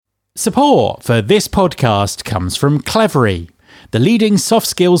Support for this podcast comes from Clevery, the leading soft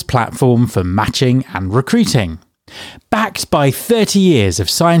skills platform for matching and recruiting. Backed by 30 years of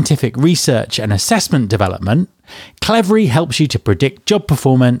scientific research and assessment development, Clevery helps you to predict job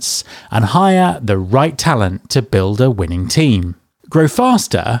performance and hire the right talent to build a winning team. Grow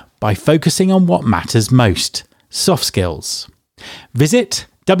faster by focusing on what matters most, soft skills. Visit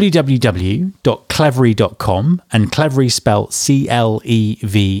www.clevery.com, and Clevery spelled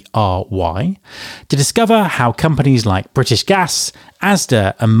Clevry, to discover how companies like British Gas,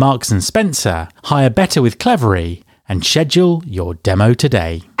 Asda and Marks & Spencer hire better with Clevery, and schedule your demo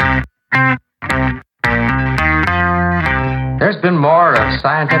today. There's been more of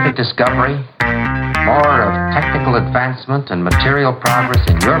scientific discovery, more of technical advancement and material progress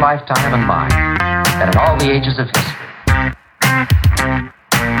in your lifetime and mine than in all the ages of history.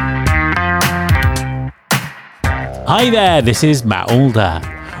 Hi there, this is Matt Alder.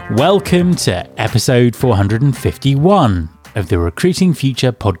 Welcome to episode 451 of the Recruiting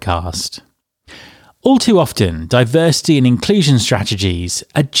Future podcast. All too often, diversity and inclusion strategies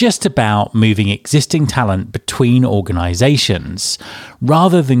are just about moving existing talent between organisations,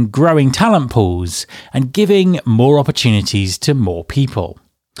 rather than growing talent pools and giving more opportunities to more people.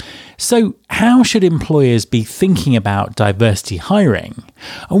 So, how should employers be thinking about diversity hiring?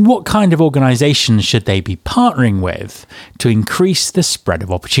 And what kind of organisations should they be partnering with to increase the spread of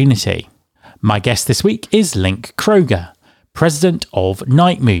opportunity? My guest this week is Link Kroger, president of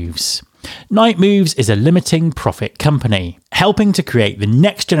Night Moves. Night Moves is a limiting profit company, helping to create the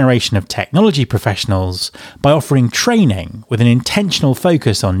next generation of technology professionals by offering training with an intentional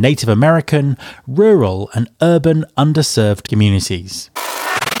focus on Native American, rural and urban underserved communities.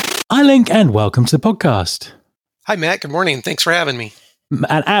 Hi Link, and welcome to the podcast. Hi Matt, good morning. Thanks for having me.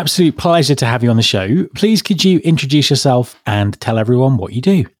 An absolute pleasure to have you on the show. Please could you introduce yourself and tell everyone what you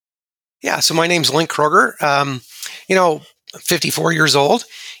do? Yeah, so my name's Link Kroger. 54 years old.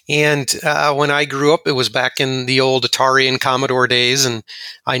 And when I grew up, it was back in the old Atari and Commodore days. And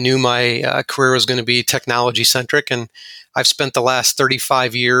I knew my career was going to be technology centric. And I've spent the last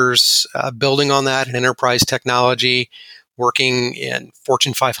 35 years building on that in enterprise technology, working in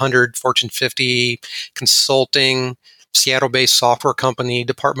Fortune 500, Fortune 50, consulting, Seattle-based software company,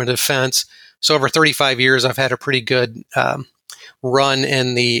 Department of Defense. So over 35 years, I've had a pretty good run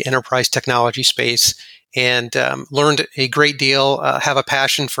in the enterprise technology space and learned a great deal, have a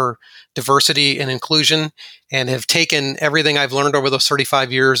passion for diversity and inclusion, and have taken everything I've learned over those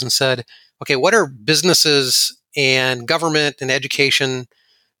 35 years and said, okay, what are businesses and government and education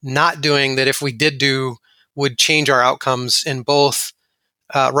not doing that if we did do would change our outcomes in both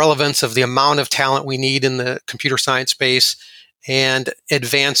relevance of the amount of talent we need in the computer science space and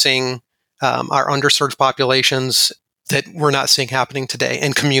advancing our underserved populations that we're not seeing happening today,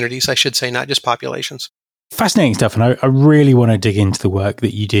 and communities, I should say, not just populations. Fascinating stuff. And I really want to dig into the work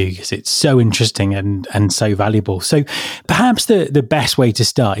that you do because it's so interesting and so valuable. So perhaps the best way to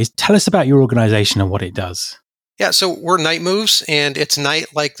start is tell us about your organization and what it does. Yeah, so we're Night Moves, and it's night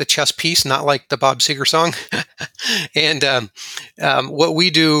like the chess piece, not like the Bob Seger song. And what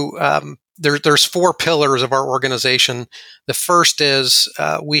we do, there's four pillars of our organization. The first is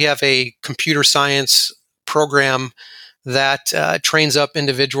we have a computer science program that trains up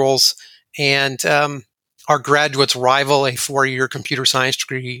individuals, and our graduates rival a 4-year computer science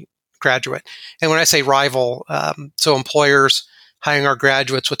degree graduate. And when I say rival, so employers hiring our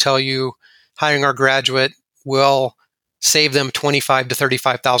graduates will tell you hiring our graduate will save them $25,000 to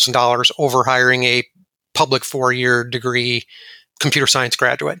 $35,000 over hiring a public 4-year degree computer science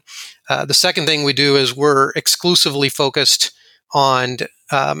graduate. The second thing we do is we're exclusively focused on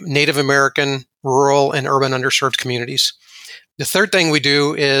Native American, rural, and urban underserved communities. The third thing we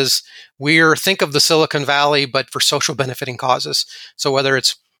do is think of the Silicon Valley, but for social benefiting causes. So whether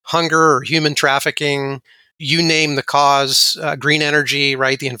it's hunger or human trafficking, you name the cause, green energy,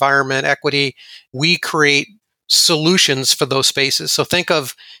 right? The environment, equity, we create solutions for those spaces. So think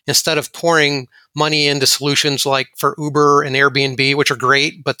of, instead of pouring money into solutions like for Uber and Airbnb, which are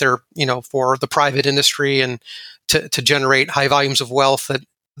great, but they're, for the private industry and to generate high volumes of wealth, that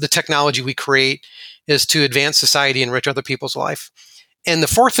the technology we create is to advance society and enrich other people's life. And the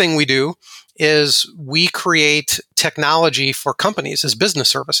fourth thing we do is we create technology for companies as business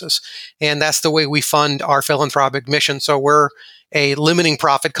services. And that's the way we fund our philanthropic mission. So we're a limiting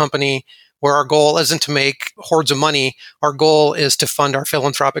profit company where our goal isn't to make hordes of money. Our goal is to fund our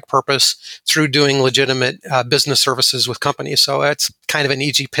philanthropic purpose through doing legitimate business services with companies. So it's kind of an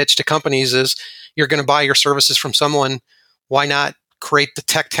easy pitch to companies is you're going to buy your services from someone. Why not create the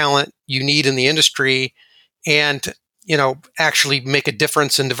tech talent you need in the industry and actually make a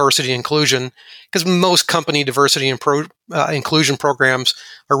difference in diversity and inclusion, because most company diversity and inclusion programs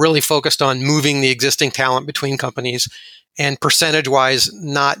are really focused on moving the existing talent between companies, and percentage-wise,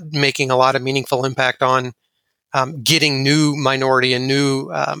 not making a lot of meaningful impact on getting new minority and new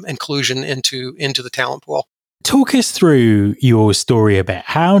inclusion into the talent pool. Talk us through your story a bit.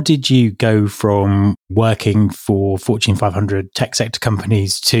 How did you go from working for Fortune 500 tech sector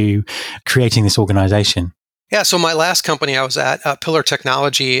companies to creating this organization? Yeah, so my last company I was at, Pillar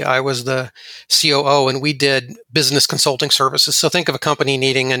Technology, I was the COO, and we did business consulting services. So think of a company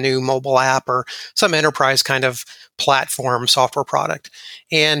needing a new mobile app or some enterprise kind of platform software product.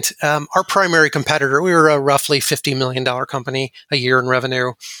 And our primary competitor, we were a roughly $50 million company a year in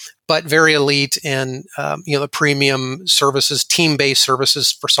revenue, but very elite in the premium services, team-based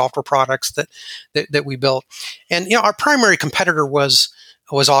services for software products that we built. And our primary competitor was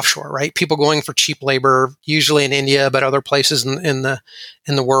offshore, right? People going for cheap labor, usually in India, but other places in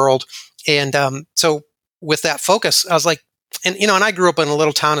the world. And so with that focus, I was like, and I grew up in a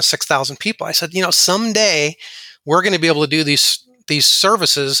little town of 6,000 people. I said, someday we're going to be able to do these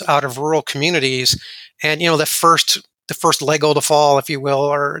services out of rural communities. And the first Lego to fall, if you will,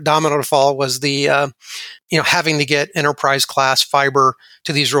 or domino to fall, was the having to get enterprise class fiber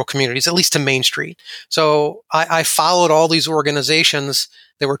to these rural communities, at least to Main Street. So I followed all these organizations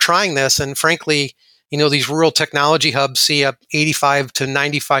that were trying this, and frankly, these rural technology hubs see a 85 to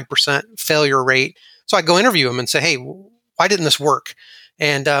 95% failure rate. So I go interview them and say, hey, why didn't this work?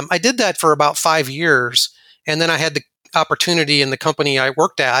 And I did that for about 5 years, and then I had the opportunity in the company I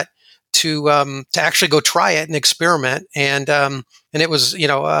worked at to actually go try it and experiment, and it was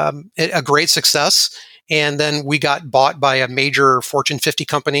a great success. And then we got bought by a major Fortune 50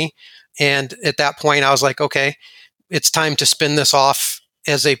 company, and at that point, I was like, okay, it's time to spin this off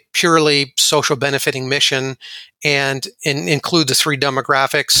as a purely social benefiting mission, and include the three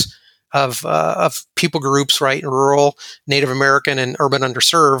demographics of people groups, right? Rural, Native American, and urban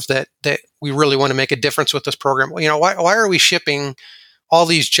underserved. That we really want to make a difference with this program. Why are we shipping all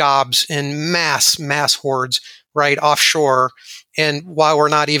these jobs in mass hordes, right, offshore, and while we're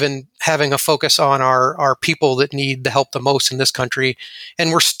not even having a focus on our people that need the help the most in this country,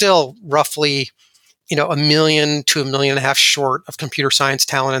 and we're still roughly, 1 million to 1.5 million short of computer science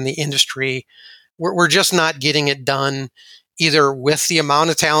talent in the industry. We're just not getting it done either with the amount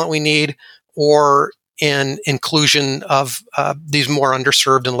of talent we need or in inclusion of these more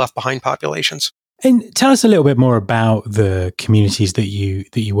underserved and left behind populations. And tell us a little bit more about the communities that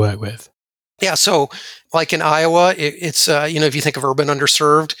you work with. Yeah, so like in Iowa, it's if you think of urban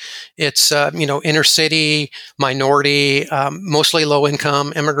underserved, it's inner city, minority, mostly low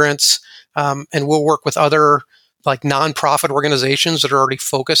income immigrants, and we'll work with other like nonprofit organizations that are already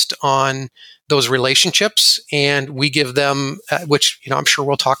focused on those relationships, and we give them, which I'm sure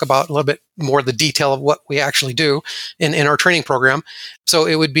we'll talk about a little bit more the detail of what we actually do in our training program. So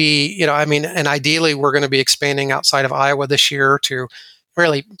it would be, and ideally we're going to be expanding outside of Iowa this year to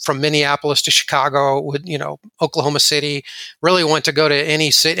really from Minneapolis to Chicago, with Oklahoma City. Really want to go to any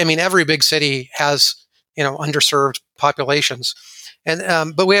city. Every big city has underserved populations,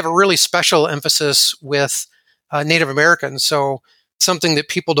 and but we have a really special emphasis with Native Americans. So something that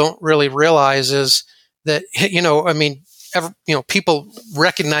people don't really realize is that, people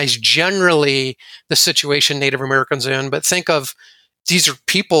recognize generally the situation Native Americans are in, but think of these are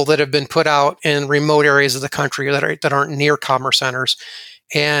people that have been put out in remote areas of the country that aren't near commerce centers.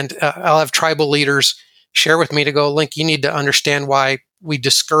 And I'll have tribal leaders share with me to go, Link, you need to understand why we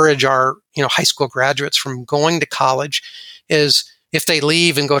discourage our high school graduates from going to college is if they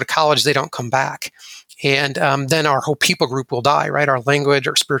leave and go to college, they don't come back. And then our whole people group will die, right? Our language,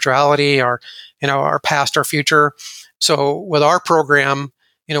 our spirituality, our past, our future. So with our program,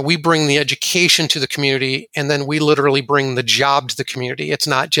 we bring the education to the community, and then we literally bring the job to the community. It's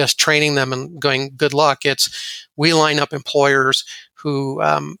not just training them and going, good luck. It's we line up employers who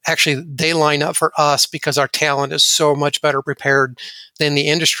actually they line up for us because our talent is so much better prepared than the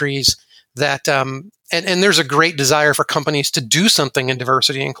industries that and there's a great desire for companies to do something in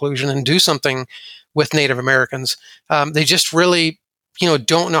diversity and inclusion and do something with Native Americans. They just really,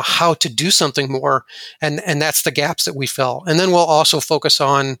 don't know how to do something more. And that's the gaps that we fill. And then we'll also focus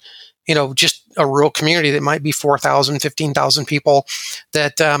on, just a rural community that might be 4,000, 15,000 people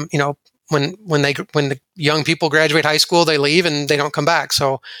that, when the young people graduate high school, they leave and they don't come back.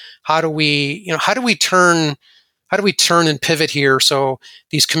 So how do we turn and pivot here? So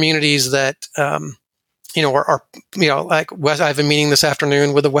these communities that, like I have a meeting this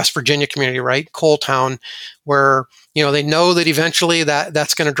afternoon with the West Virginia community, right? Coal Town, where, they know that eventually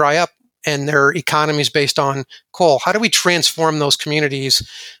that's going to dry up. and their economies based on coal. How do we transform those communities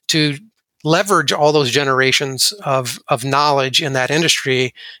to leverage all those generations of knowledge in that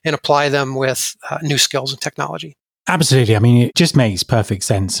industry and apply them with new skills and technology? Absolutely. I mean, it just makes perfect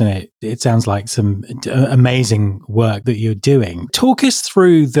sense, and it sounds like some amazing work that you're doing. Talk us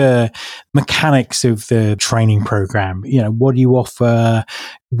through the mechanics of the training program. What do you offer?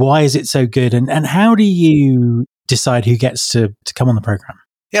 Why is it so good? And how do you decide who gets to come on the program?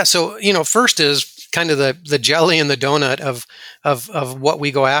 Yeah. So, first is kind of the jelly and the donut of what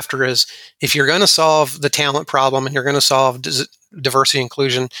we go after is, if you're going to solve the talent problem and you're going to solve diversity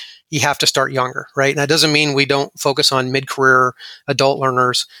inclusion, you have to start younger, right? And that doesn't mean we don't focus on mid-career adult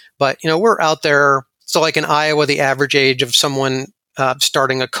learners, but we're out there. So like in Iowa, the average age of someone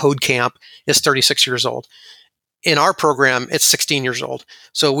starting a code camp is 36 years old. In our program, it's 16 years old.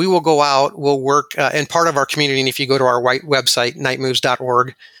 So we will go out, we'll work, and part of our community, and if you go to our white website, knightmoves.org,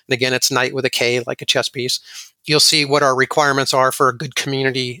 and again, it's Knight with a K, like a chess piece, you'll see what our requirements are for a good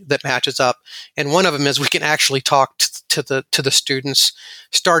community that matches up. And one of them is we can actually talk to the students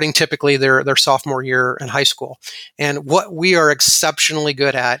starting typically their sophomore year in high school. And what we are exceptionally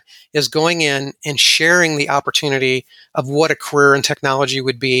good at is going in and sharing the opportunity of what a career in technology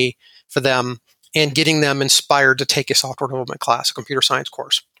would be for them, and getting them inspired to take a software development class, a computer science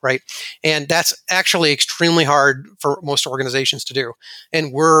course, right? And that's actually extremely hard for most organizations to do.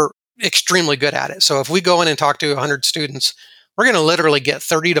 And we're extremely good at it. So if we go in and talk to 100 students, we're going to literally get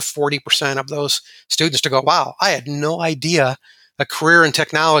 30 to 40% of those students to go, wow, I had no idea a career in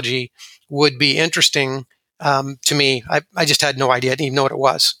technology would be interesting to me. I just had no idea. I didn't even know what it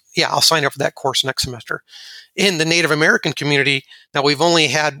was. Yeah, I'll sign up for that course next semester. In the Native American community, now we've only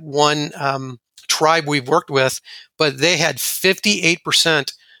had one tribe we've worked with, but they had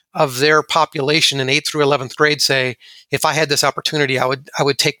 58% of their population in 8th through 11th grade say, if I had this opportunity, I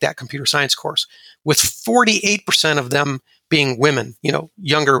would take that computer science course, with 48% of them being women,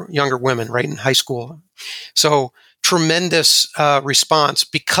 younger women, right, in high school. So tremendous response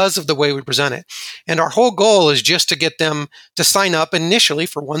because of the way we present it. And our whole goal is just to get them to sign up initially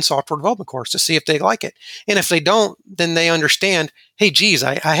for one software development course to see if they like it. And if they don't, then they understand, hey, geez,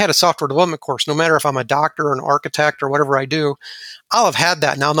 I had a software development course. No matter if I'm a doctor or an architect or whatever I do, I'll have had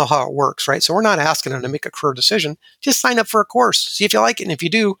that and I'll know how it works, right? So we're not asking them to make a career decision. Just sign up for a course, see if you like it. And if you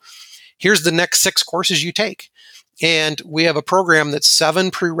do, here's the next 6 courses you take. And we have a program that's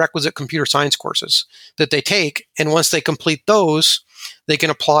 7 prerequisite computer science courses that they take. And once they complete those, they can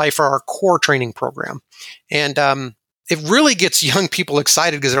apply for our core training program. And it really gets young people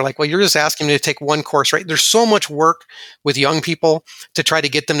excited because they're like, well, you're just asking me to take one course, right? There's so much work with young people to try to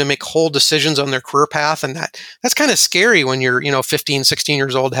get them to make whole decisions on their career path. And that's kind of scary when you're, 15, 16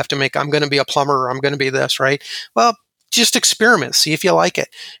 years old, to have to make, I'm going to be a plumber or I'm going to be this, right? Well, just experiment, see if you like it.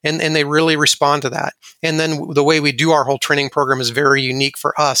 And they really respond to that. And then the way we do our whole training program is very unique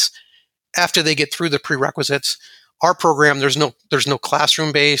for us. After they get through the prerequisites, our program, there's no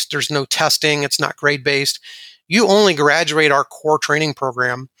classroom based, there's no testing, it's not grade based. You only graduate our core training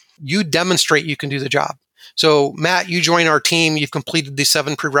program. You demonstrate you can do the job. So Matt, you join our team, you've completed these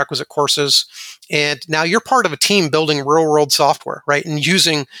 7 prerequisite courses, and now you're part of a team building real world software, right? And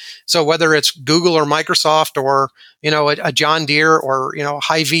so whether it's Google or Microsoft or, a John Deere or,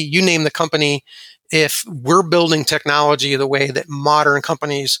 Hy-Vee, you name the company, if we're building technology the way that modern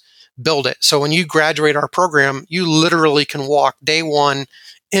companies build it. So when you graduate our program, you literally can walk day one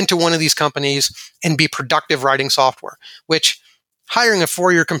into one of these companies and be productive writing software, which hiring a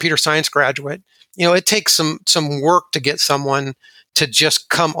 4-year computer science graduate, it takes some work to get someone to just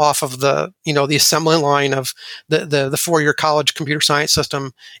come off of the assembly line of the 4-year college computer science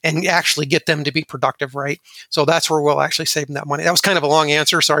system and actually get them to be productive, right? So that's where we'll actually save them that money. That was kind of a long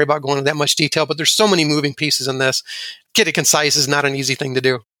answer. Sorry about going into that much detail, but there's so many moving pieces in this. Get it concise is not an easy thing to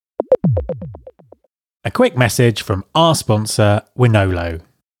do. A quick message from our sponsor, Wonolo.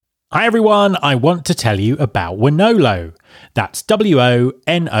 Hi everyone, I want to tell you about Wonolo. That's Wonolo.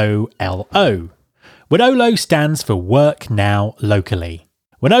 Wonolo stands for Work Now Locally.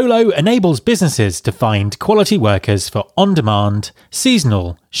 Wonolo enables businesses to find quality workers for on-demand,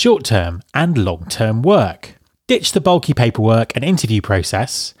 seasonal, short-term and long-term work. Ditch the bulky paperwork and interview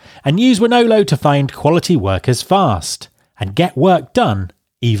process and use Wonolo to find quality workers fast and get work done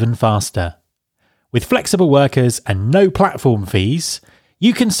even faster. With flexible workers and no platform fees,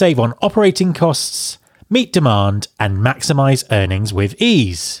 you can save on operating costs, meet demand, and maximise earnings with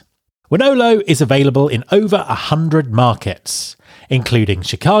ease. Wonolo is available in over 100 markets, including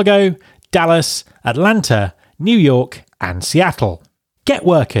Chicago, Dallas, Atlanta, New York, and Seattle. Get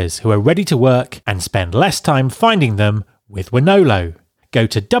workers who are ready to work and spend less time finding them with Wonolo. go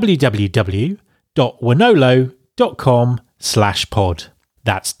to www.wonolo.com/pod.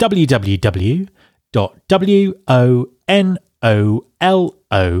 That's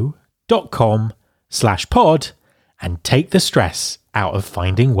www.wonolo.com/pod and take the stress out of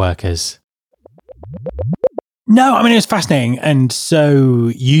finding workers. No, I mean, it was fascinating and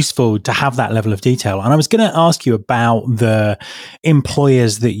so useful to have that level of detail. And I was going to ask you about the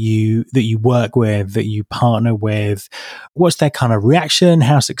employers that you work with, that you partner with. What's their kind of reaction?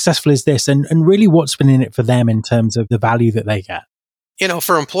 How successful is this? And really what's been in it for them in terms of the value that they get?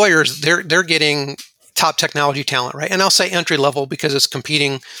 For employers, they're getting top technology talent, right? And I'll say entry level because it's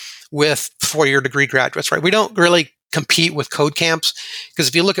competing with 4-year degree graduates, right? We don't really compete with code camps because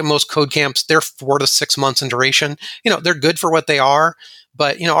if you look at most code camps, they're 4 to 6 months in duration. They're good for what they are,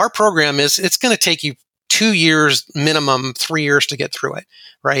 but our program it's going to take you 2 years minimum, 3 years to get through it,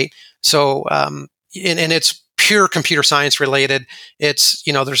 right? So, and it's pure computer science related. It's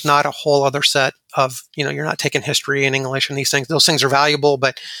there's not a whole other set of you're not taking history and English and these things. Those things are valuable,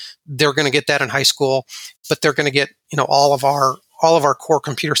 but they're going to get that in high school. But they're going to get all of our core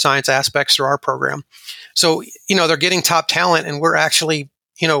computer science aspects through our program. So, they're getting top talent and we're actually,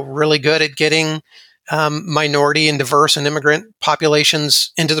 really good at getting minority and diverse and immigrant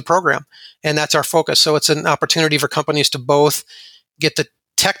populations into the program. And that's our focus. So it's an opportunity for companies to both get the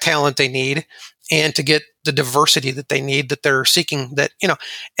tech talent they need and to get the diversity that they need that they're seeking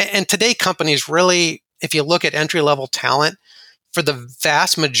and today companies really, if you look at entry-level talent, for the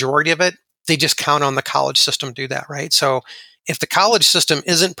vast majority of it, they just count on the college system to do that, right? So if the college system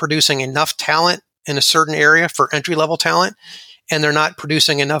isn't producing enough talent in a certain area for entry-level talent, and they're not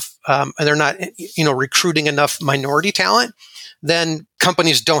producing enough, and they're not, recruiting enough minority talent, then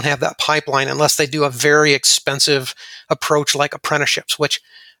companies don't have that pipeline unless they do a very expensive approach like apprenticeships, which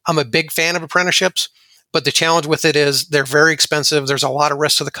I'm a big fan of apprenticeships. But the challenge with it is they're very expensive. There's a lot of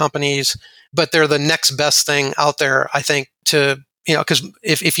risk to the companies, but they're the next best thing out there, I think, to because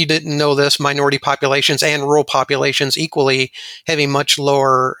if you didn't know this, minority populations and rural populations equally have a much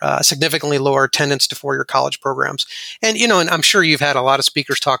lower, significantly lower attendance to 4-year college programs. And, and I'm sure you've had a lot of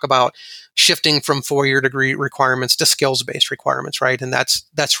speakers talk about shifting from 4-year degree requirements to skills-based requirements, right? And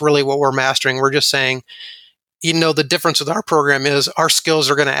that's really what we're mastering. We're just saying, the difference with our program is our skills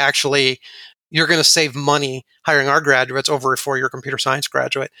are going to you're going to save money hiring our graduates over a 4-year computer science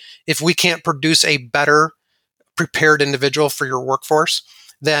graduate. If we can't produce a better prepared individual for your workforce,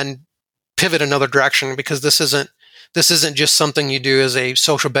 then pivot another direction because this isn't just something you do as a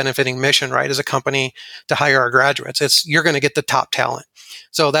social benefiting mission, right? As a company to hire our graduates, you're going to get the top talent.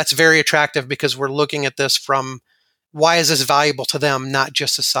 So that's very attractive because we're looking at this from why is this valuable to them, not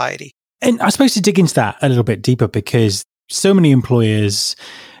just society. And I suppose to dig into that a little bit deeper, because so many employers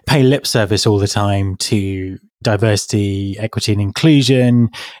pay lip service all the time to diversity, equity, and inclusion.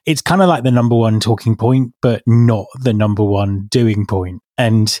 It's kind of like the number one talking point, but not the number one doing point.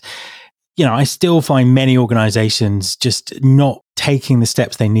 And, I still find many organizations just not taking the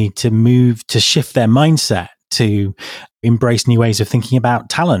steps they need to shift their mindset to embrace new ways of thinking about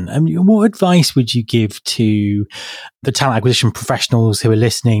talent. I mean, what advice would you give to the talent acquisition professionals who are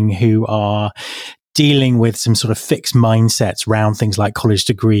listening, who are dealing with some sort of fixed mindsets around things like college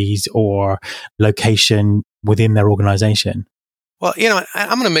degrees or location within their organization? Well,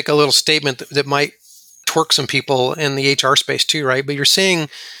 I'm going to make a little statement that might twerk some people in the HR space too, right? But you're seeing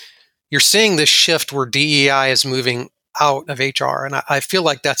this shift where DEI is moving out of HR. And I feel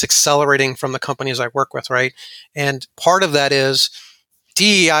like that's accelerating from the companies I work with, right? And part of that is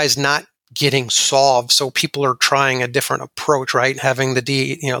DEI is not getting solved. So people are trying a different approach, right? Having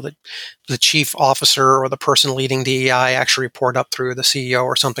the chief officer or the person leading DEI actually report up through the CEO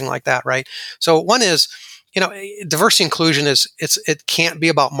or something like that, right? So one is, diversity inclusion it can't be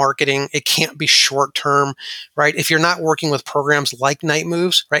about marketing. It can't be short term, right? If you're not working with programs like Night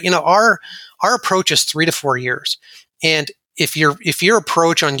Moves, right? Our approach is 3 to 4 years. And if your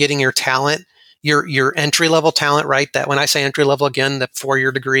approach on getting your talent, your entry level talent, right? That when I say entry level, again, the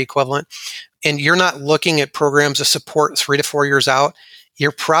 4-year degree equivalent, and you're not looking at programs to support 3 to 4 years out,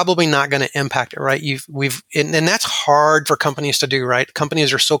 you're probably not going to impact it, right? And that's hard for companies to do, right?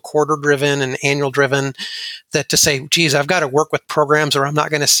 Companies are so quarter driven and annual driven that to say, geez, I've got to work with programs or I'm not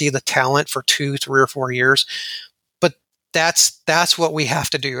going to see the talent for 2, 3, or 4 years. But that's what we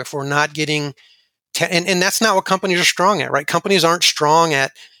have to do if we're not getting, and that's not what companies are strong at, right? Companies aren't strong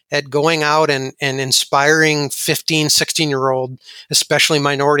at going out and inspiring 15, 16-year-old, especially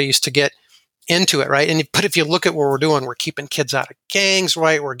minorities, to get into it, right? But if you look at what we're doing, we're keeping kids out of gangs,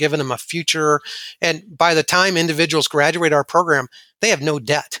 right? We're giving them a future. And by the time individuals graduate our program, they have no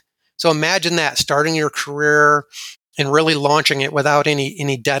debt. So imagine that, starting your career, and really launching it without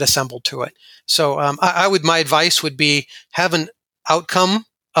any debt assembled to it. So my advice would be have an outcome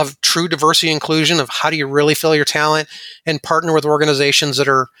of true diversity and inclusion of how do you really fill your talent, and partner with organizations that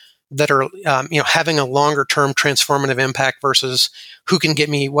are having a longer term transformative impact versus who can get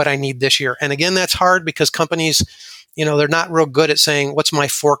me what I need this year. And again, that's hard because companies, they're not real good at saying, what's my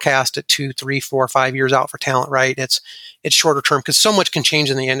forecast at 2, 3, 4, 5 years out for talent, right? It's shorter term because so much can change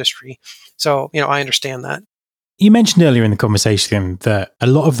in the industry. So, I understand that. You mentioned earlier in the conversation that a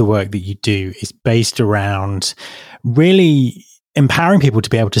lot of the work that you do is based around really empowering people to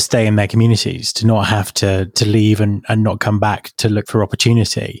be able to stay in their communities, to not have to leave and not come back to look for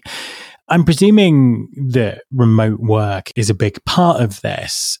opportunity. I'm presuming that remote work is a big part of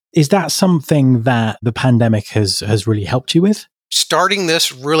this. Is that something that the pandemic has really helped you with? Starting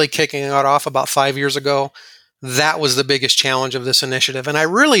this, really kicking it off about 5 years ago, that was the biggest challenge of this initiative. And I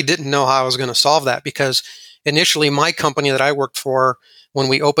really didn't know how I was going to solve that because initially my company that I worked for, when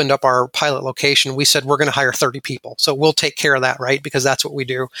we opened up our pilot location, we said, we're going to hire 30 people. So we'll take care of that, right? Because that's what we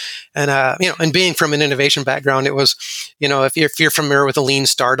do. And, and being from an innovation background, it was, if you're familiar with a lean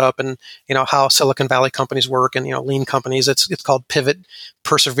startup and, how Silicon Valley companies work and, lean companies, it's called pivot,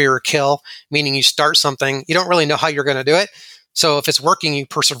 persevere, or kill, meaning you start something, you don't really know how you're going to do it. So if it's working, you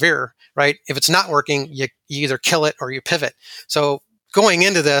persevere, right? If it's not working, you either kill it or you pivot. So going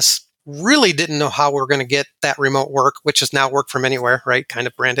into this, really didn't know how we were going to get that remote work, which is now work from anywhere, right? Kind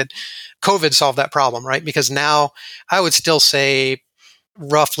of branded. COVID solved that problem, right? Because now I would still say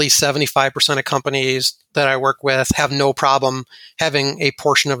roughly 75% of companies that I work with have no problem having a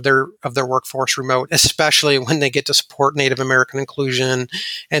portion of their workforce remote, especially when they get to support Native American inclusion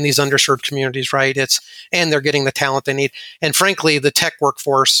and these underserved communities, right? And they're getting the talent they need. And frankly, the tech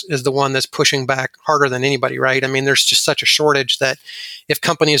workforce is the one that's pushing back harder than anybody, right? I mean, there's just such a shortage that if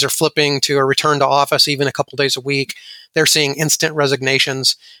companies are flipping to a return to office even a couple days a week, they're seeing instant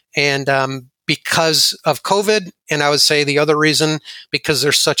resignations. And because of COVID, and I would say the other reason, because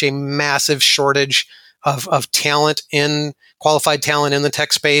there's such a massive shortage of talent, qualified talent in the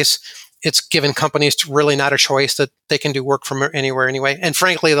tech space, it's given companies really not a choice that they can do work from anywhere anyway. And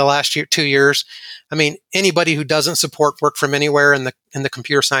frankly, the last 2 years, I mean, anybody who doesn't support work from anywhere in the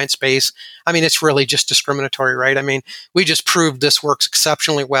computer science space, I mean, it's really just discriminatory, right? I mean, we just proved this works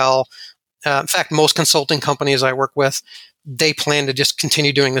exceptionally well. In fact, most consulting companies I work with, they plan to just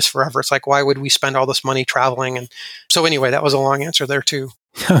continue doing this forever. It's like, why would we spend all this money traveling? And so anyway, that was a long answer there too.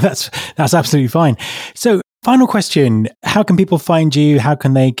 That's absolutely fine. So final question, how can people find you? How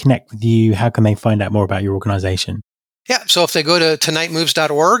can they connect with you? How can they find out more about your organization? Yeah. So if they go to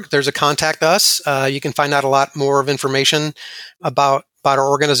tonightmoves.org, there's a contact us. You can find out a lot more of information about our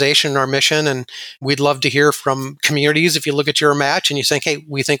organization and our mission. And we'd love to hear from communities. If you look at your match and you think, hey,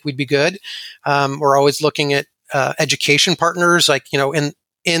 we think we'd be good. We're always looking at education partners, like,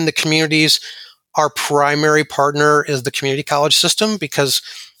 in the communities. Our primary partner is the community college system because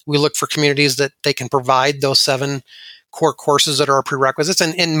we look for communities that they can provide those 7 core courses that are our prerequisites.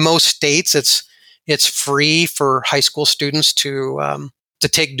 And in most states, it's free for high school students to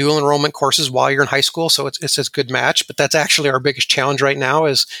take dual enrollment courses while you're in high school. So it's a good match. But that's actually our biggest challenge right now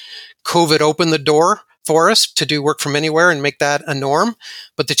is COVID opened the door for us to do work from anywhere and make that a norm.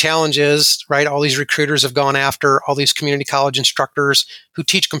 But the challenge is, right, all these recruiters have gone after all these community college instructors who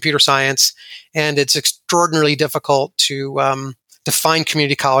teach computer science, and it's extraordinarily difficult to find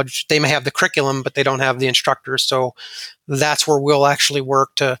community college. They may have the curriculum, but they don't have the instructors. So that's where we'll actually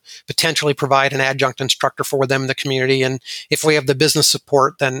work to potentially provide an adjunct instructor for them in the community. And if we have the business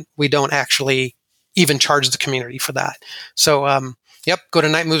support, then we don't actually even charge the community for that. So, go to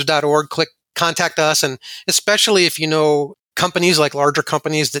nightmoves.org, click contact us. And especially if you know companies like larger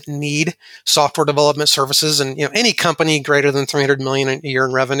companies that need software development services, and any company greater than 300 million a year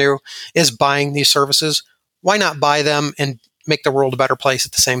in revenue is buying these services, why not buy them and make the world a better place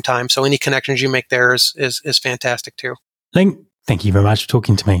at the same time? So any connections you make there is fantastic too. Link, thank you very much for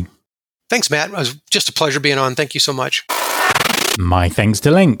talking to me. Thanks, Matt. It was just a pleasure being on. Thank you so much. My thanks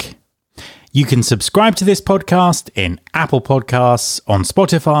to Link. You can subscribe to this podcast in Apple Podcasts, on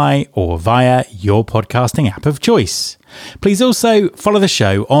Spotify, or via your podcasting app of choice. Please also follow the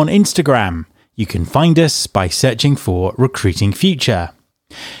show on Instagram. You can find us by searching for Recruiting Future.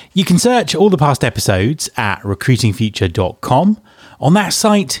 You can search all the past episodes at recruitingfuture.com. On that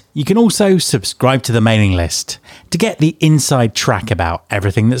site, you can also subscribe to the mailing list to get the inside track about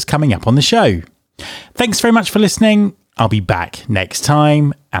everything that's coming up on the show. Thanks very much for listening. I'll be back next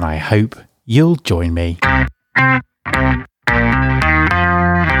time, and I hope you'll join me.